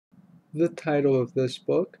The title of this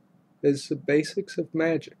book is The Basics of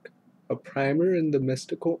Magic, a Primer in the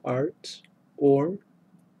Mystical Arts, or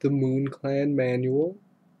the Moonclan Manual,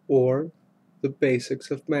 or The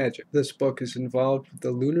Basics of Magic. This book is involved with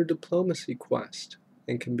the Lunar Diplomacy quest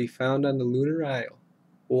and can be found on the Lunar Isle,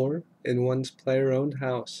 or in one's player-owned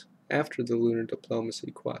house after the Lunar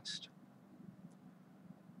Diplomacy quest.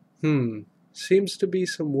 Seems to be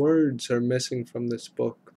some words are missing from this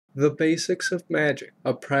book. The Basics of Magic,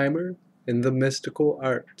 a Primer in the Mystical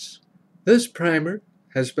Arts. This primer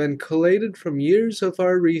has been collated from years of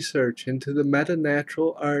our research into the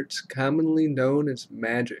metanatural arts commonly known as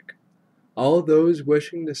magic. All those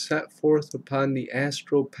wishing to set forth upon the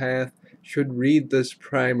astral path should read this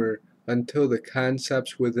primer until the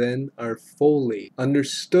concepts within are fully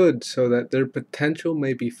understood so that their potential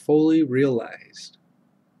may be fully realized.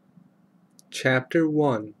 Chapter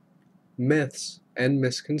 1: Myths and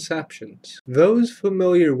Misconceptions. Those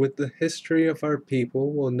familiar with the history of our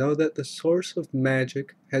people will know that the source of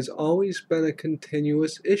magic has always been a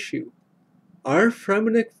continuous issue. Our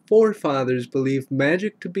Fremennik forefathers believed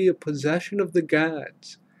magic to be a possession of the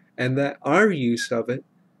gods, and that our use of it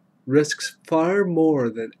risks far more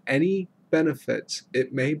than any benefits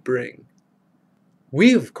it may bring.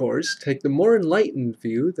 We, of course, take the more enlightened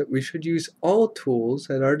view that we should use all tools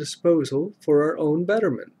at our disposal for our own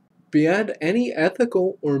betterment. Beyond any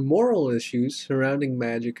ethical or moral issues surrounding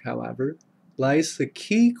magic, however, lies the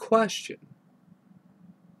key question: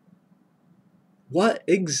 what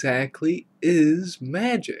exactly is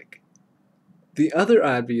magic? The other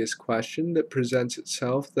obvious question that presents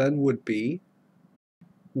itself then would be,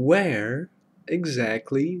 where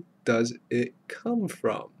exactly does it come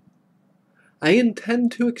from? I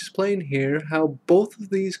intend to explain here how both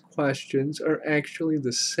of these questions are actually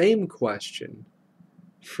the same question,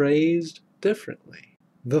 phrased differently.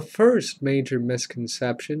 The first major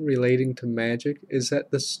misconception relating to magic is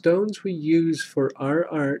that the stones we use for our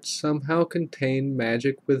art somehow contain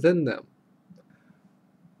magic within them.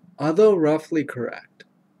 Although roughly correct,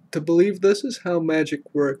 to believe this is how magic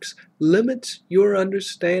works limits your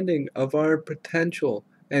understanding of our potential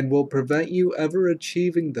and will prevent you ever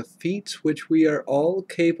achieving the feats which we are all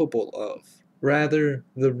capable of. Rather,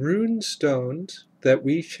 the rune stones that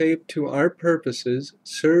we shape to our purposes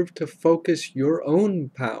serve to focus your own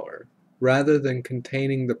power, rather than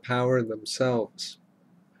containing the power themselves.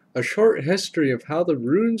 A short history of how the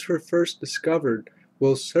runes were first discovered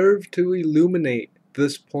will serve to illuminate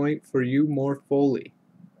this point for you more fully.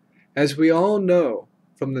 As we all know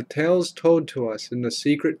from the tales told to us in the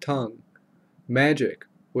secret tongue, magic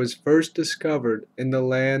was first discovered in the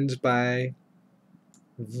lands by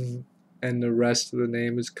and the rest of the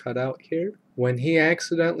name is cut out here, when he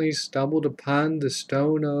accidentally stumbled upon the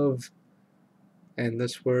stone of, and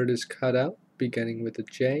this word is cut out, beginning with a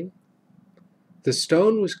J. The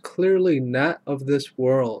stone was clearly not of this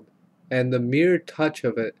world, and the mere touch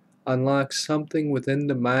of it unlocks something within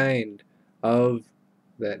the mind of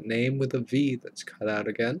that name with a V that's cut out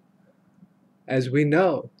again. As we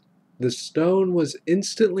know, the stone was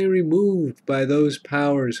instantly removed by those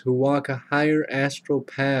powers who walk a higher astral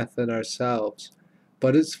path than ourselves,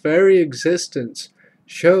 but its very existence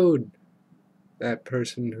showed that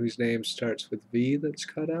person whose name starts with V that's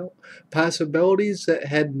cut out possibilities that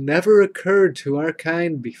had never occurred to our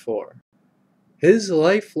kind before. His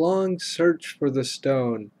lifelong search for the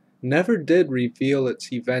stone never did reveal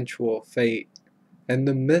its eventual fate, and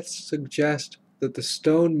the myths suggest that the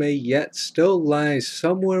stone may yet still lie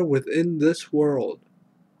somewhere within this world.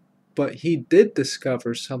 But he did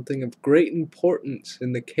discover something of great importance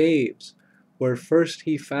in the caves where first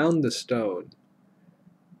he found the stone.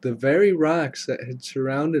 The very rocks that had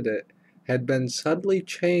surrounded it had been subtly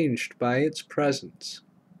changed by its presence.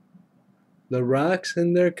 The rocks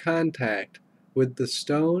in their contact with the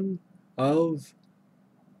stone of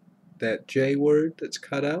that J word that's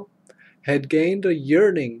cut out had gained a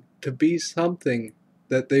yearning to be something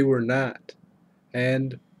that they were not,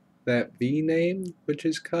 and that V name, which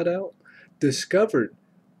is cut out, discovered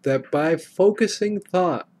that by focusing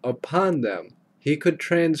thought upon them, he could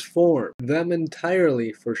transform them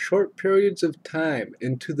entirely for short periods of time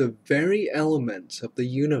into the very elements of the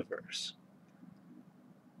universe.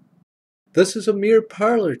 This is a mere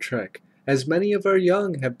parlor trick, as many of our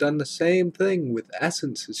young have done the same thing with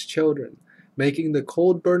essence as children, making the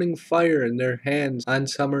cold burning fire in their hands on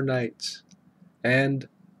summer nights. And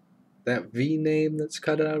that V name that's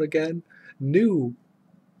cut out again knew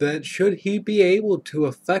that should he be able to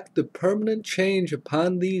effect the permanent change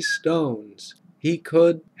upon these stones, he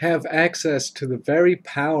could have access to the very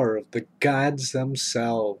power of the gods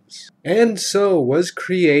themselves. And so was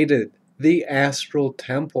created the Astral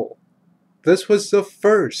Temple, This was the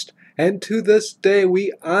first, and to this day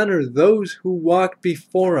we honor those who walked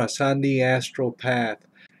before us on the astral path,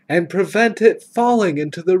 and prevent it falling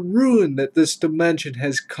into the ruin that this dimension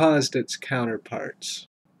has caused its counterparts.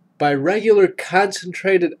 By regular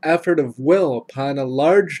concentrated effort of will upon a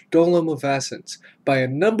large dolem of essence, by a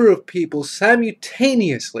number of people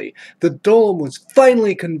simultaneously, the dolem was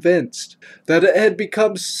finally convinced that it had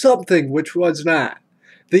become something which was not,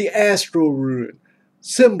 the astral rune,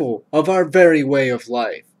 symbol of our very way of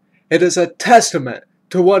life. It is a testament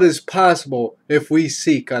to what is possible if we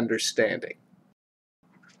seek understanding.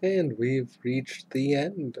 And we've reached the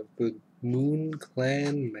end of the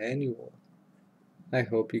Moonclan Manual. I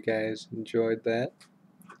hope you guys enjoyed that.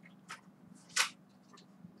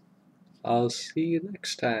 I'll see you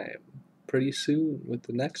next time, pretty soon with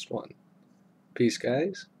the next one. Peace,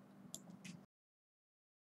 guys.